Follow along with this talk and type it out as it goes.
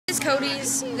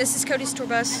This is Cody's tour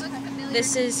bus.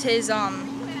 This is his band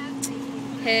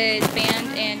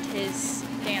and his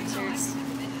dancers.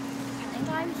 And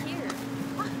I'm here.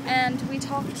 And we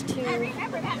talked to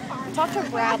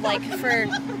Brad like for, I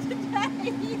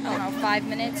don't know, 5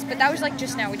 minutes, but that was like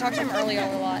just now. We talked to him earlier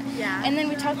a lot. Yeah. And then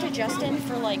we talked to Justin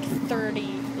for like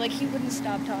 30. Like he wouldn't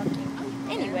stop talking.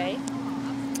 Anyway.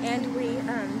 And we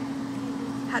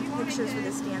had pictures with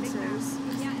his dancers.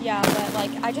 Yeah, but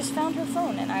like I just found her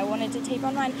phone and I wanted to tape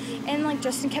on mine. And like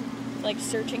Justin kept like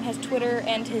searching his Twitter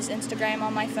and his Instagram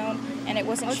on my phone, and it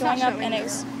wasn't showing up, and it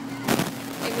was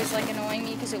like annoying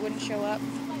me because it wouldn't show up.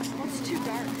 Well, it's too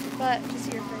dark. But to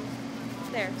see your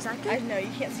face. There, is that good? I know you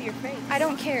can't see your face. I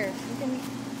don't care. You can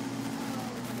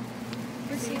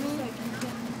see me.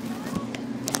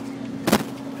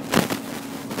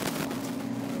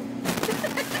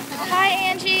 Hi,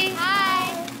 Angie.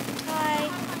 Hi. Hi.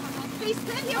 He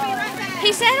said he'll be right back.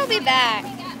 He said he'll be back.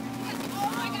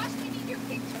 Oh my gosh, we need your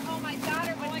picture. Oh my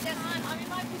daughter was just on. I'm in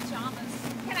my pajamas.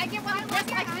 Can I get one just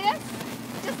like this?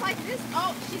 Just like this?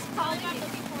 Oh, she's calling me. I'm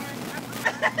looking for her.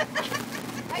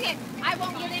 Okay, I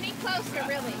won't get any closer,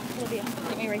 really. Olivia,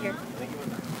 get me right here. Here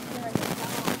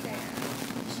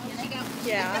she goes.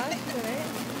 Yeah.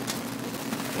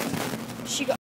 She got.